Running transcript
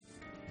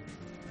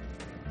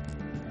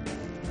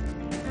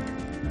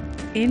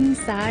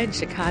Inside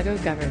Chicago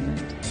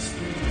Government.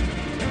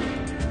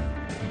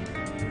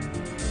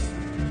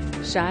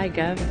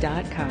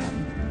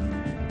 ChiGov.com.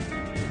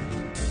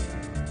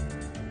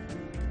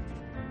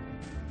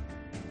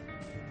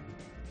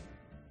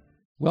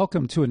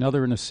 Welcome to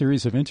another in a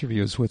series of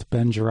interviews with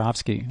Ben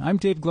Joravsky. I'm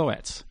Dave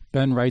Glowacz.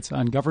 Ben writes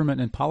on government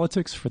and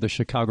politics for the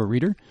Chicago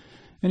Reader,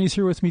 and he's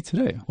here with me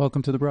today.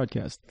 Welcome to the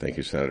broadcast. Thank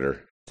you,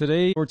 Senator.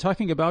 Today, we're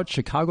talking about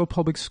Chicago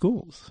Public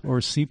Schools, or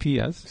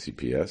CPS.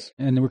 CPS.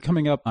 And we're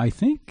coming up, I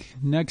think,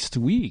 next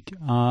week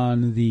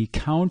on the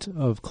count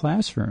of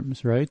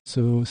classrooms, right?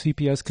 So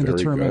CPS can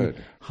determine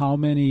how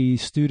many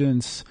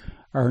students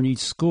are in each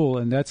school,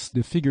 and that's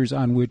the figures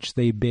on which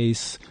they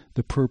base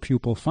the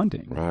per-pupil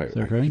funding. Right.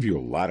 I give you a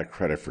lot of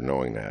credit for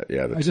knowing that.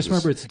 Yeah. I just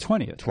remember it's the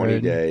 20th. 20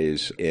 right?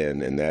 days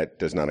in, and that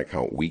does not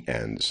account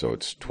weekends, so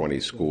it's 20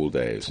 school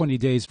days. 20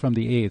 days from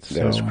the 8th.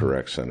 That is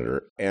correct,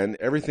 Senator. And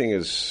everything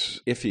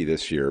is iffy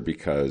this year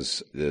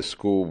because the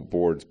school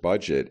board's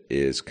budget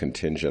is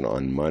contingent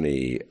on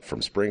money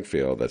from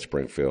Springfield that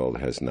Springfield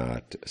has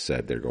not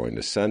said they're going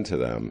to send to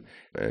them.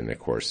 And, of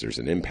course, there's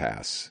an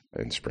impasse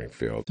in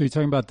Springfield. So you're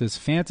talking about this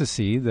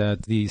fantasy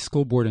that the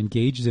school board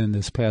engaged in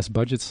this past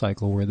budget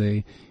cycle where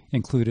they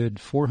included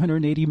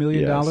 $480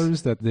 million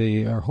that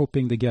they are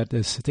hoping to get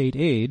as state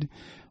aid,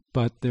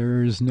 but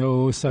there's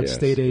no such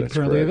state aid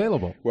currently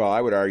available. Well,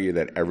 I would argue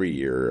that every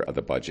year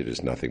the budget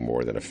is nothing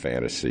more than a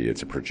fantasy.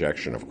 It's a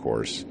projection, of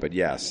course. But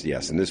yes,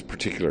 in this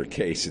particular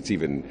case, it's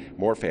even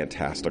more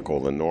fantastical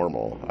than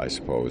normal, I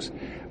suppose.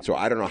 So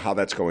I don't know how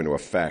that's going to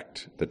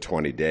affect the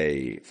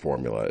 20-day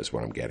formula is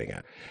what I'm getting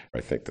at. I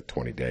think the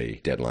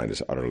 20-day deadline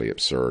is utterly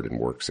absurd and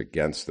works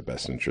against the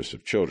best interest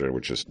of children,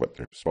 which is what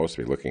they're supposed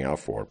to be looking out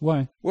for.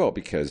 Why? Well,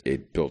 because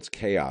it builds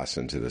chaos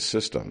into the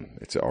system.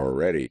 It's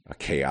already a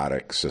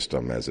chaotic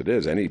system as it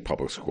is. Any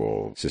public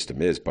school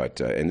system is.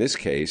 But in this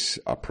case,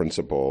 a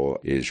principal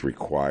is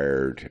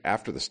required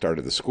after the start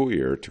of the school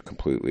year to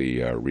completely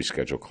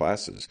reschedule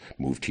classes,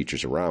 move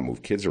teachers around,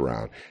 move kids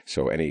around.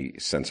 So any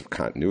sense of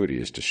continuity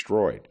is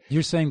destroyed.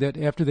 You're saying that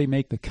after they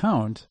make the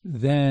count,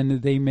 then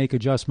they make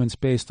adjustments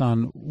based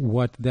on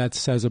what that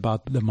says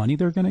about the money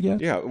they're going to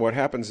get? Yeah, what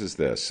happens is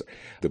this.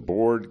 The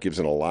board gives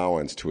an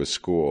allowance to a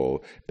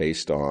school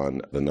based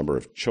on the number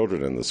of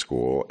children in the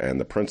school, and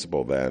the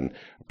principal then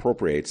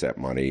appropriates that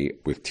money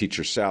with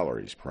teacher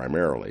salaries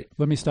primarily.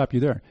 Let me stop you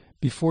there.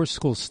 Before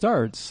school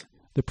starts,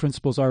 the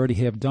principals already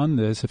have done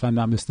this, if I'm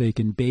not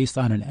mistaken, based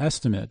on an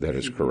estimate. That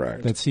is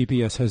correct. That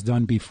CPS has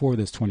done before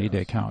this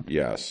 20-day count.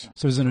 Yes.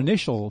 So there's an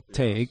initial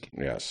take.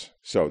 Yes.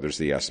 So there's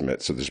the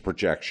estimate. So there's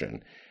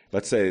projection.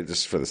 Let's say,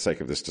 just for the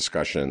sake of this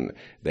discussion,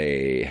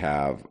 they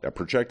have a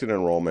projected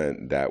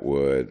enrollment that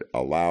would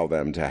allow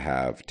them to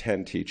have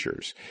 10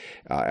 teachers.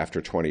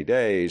 After 20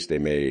 days, they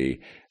may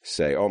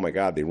say, oh my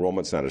God, the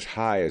enrollment's not as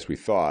high as we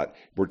thought.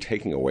 We're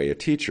taking away a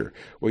teacher.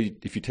 Well,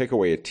 if you take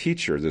away a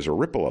teacher, there's a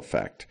ripple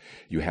effect.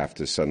 You have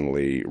to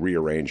suddenly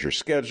rearrange your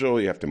schedule.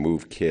 You have to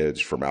move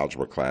kids from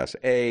algebra class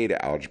A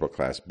to algebra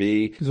class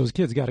B. Because those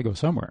kids got to go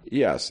somewhere.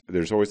 Yes.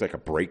 There's always like a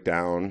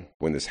breakdown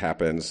when this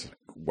happens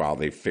while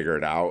they figure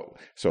it out.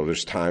 So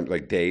there's time,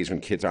 like days when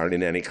kids aren't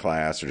in any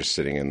class or just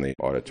sitting in the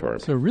auditorium.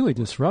 So it really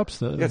disrupts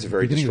the it's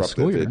very beginning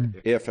disruptive. Of the school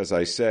year. If, as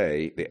I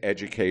say, the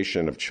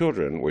education of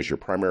children was your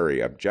primary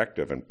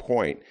objective and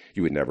point,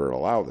 you would never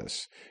allow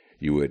this.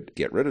 You would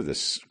get rid of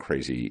this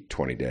crazy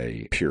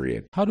 20-day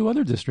period. How do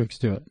other districts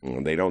do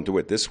it? They don't do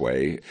it this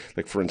way.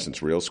 Like, for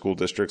instance, real school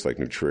districts like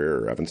New Trier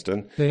or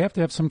Evanston. They have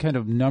to have some kind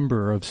of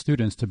number of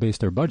students to base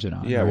their budget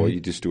on. Yeah, right? well, you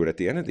just do it at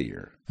the end of the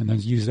year. And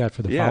then use that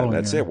for the following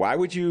that's year. it. Why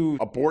would you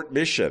abort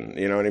mission?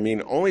 You know what I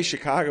mean? Only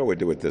Chicago would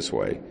do it this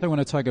way. I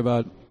want to talk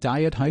about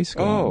Dyett High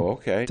School. Oh,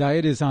 okay.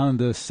 Dyett is on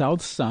the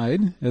south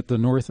side at the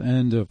north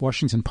end of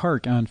Washington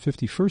Park on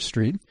 51st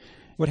Street.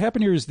 What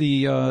happened here is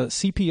the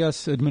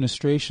CPS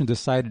administration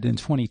decided in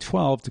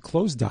 2012 to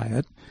close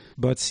Dyett,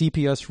 but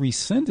CPS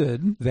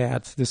rescinded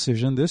that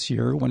decision this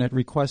year when it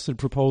requested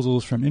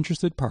proposals from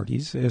interested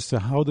parties as to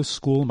how the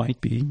school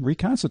might be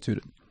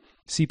reconstituted.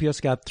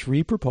 CPS got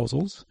 3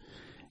 proposals,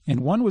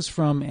 and one was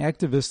from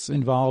activists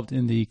involved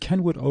in the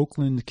Kenwood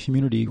Oakland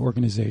Community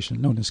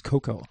Organization, known as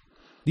COCO.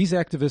 These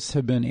activists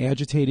have been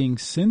agitating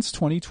since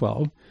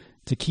 2012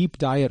 to keep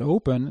Dyett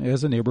open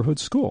as a neighborhood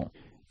school.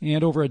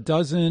 And over a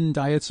dozen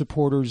Dyett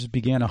supporters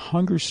began a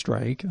hunger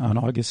strike on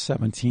August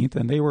 17th,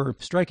 and they were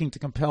striking to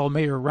compel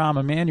Mayor Rahm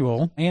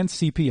Emanuel and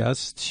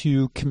CPS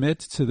to commit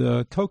to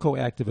the COCO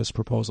activist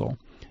proposal.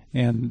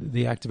 And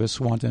the activists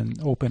want an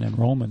open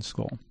enrollment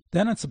school.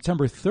 Then on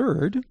September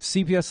 3rd,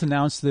 CPS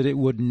announced that it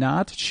would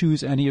not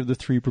choose any of the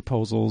 3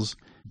 proposals,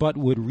 but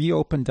would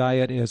reopen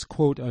Dyett as,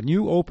 quote, a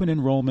new open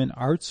enrollment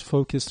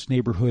arts-focused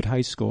neighborhood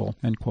high school,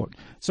 end quote.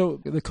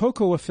 So the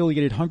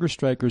COCO-affiliated hunger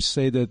strikers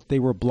say that they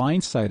were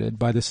blindsided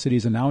by the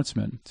city's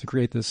announcement to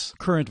create this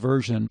current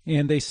version,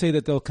 and they say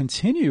that they'll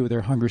continue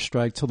their hunger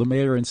strike till the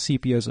mayor and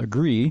CPS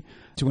agree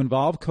to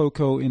involve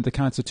COCO in the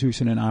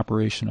constitution and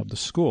operation of the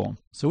school.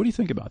 So what do you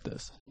think about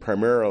this?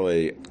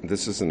 Primarily,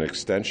 this is an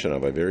extension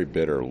of a very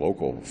bitter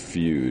local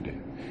feud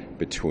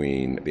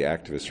between the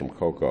activists from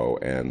Cocoa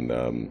and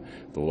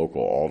the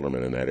local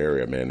alderman in that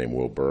area, a man named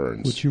Will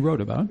Burns. Which you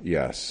wrote about.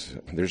 Yes.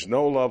 There's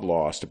no love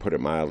lost, to put it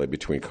mildly,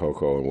 between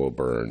Cocoa and Will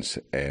Burns.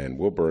 And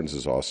Will Burns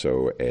is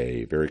also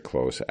a very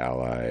close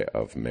ally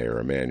of Mayor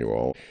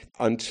Emanuel.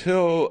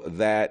 Until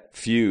that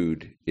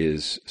feud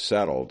is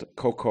settled,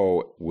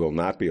 Cocoa will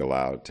not be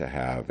allowed to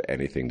have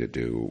anything to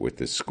do with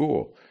this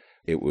school.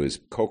 It was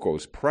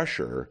Cocoa's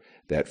pressure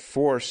that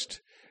forced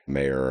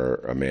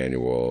Mayor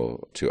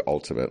Emanuel to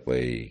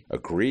ultimately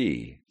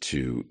agree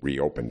to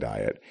reopen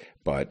Diet,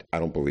 but I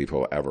don't believe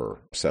he'll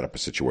ever set up a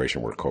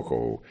situation where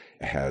Cocoa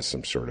has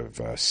some sort of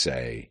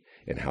say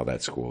in how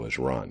that school is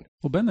run.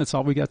 Well, Ben, that's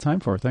all we got time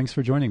for. Thanks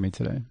for joining me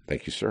today.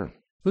 Thank you, sir.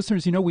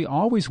 Listeners, we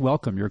always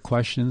welcome your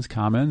questions,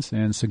 comments,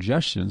 and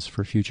suggestions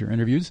for future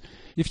interviews.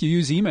 If you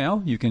use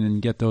email, you can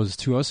get those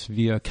to us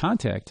via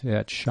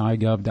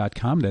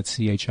contact@chigov.com. That's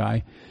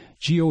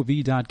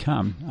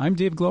CHIGOV.com. I'm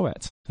Dave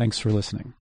Glowacz. Thanks for listening.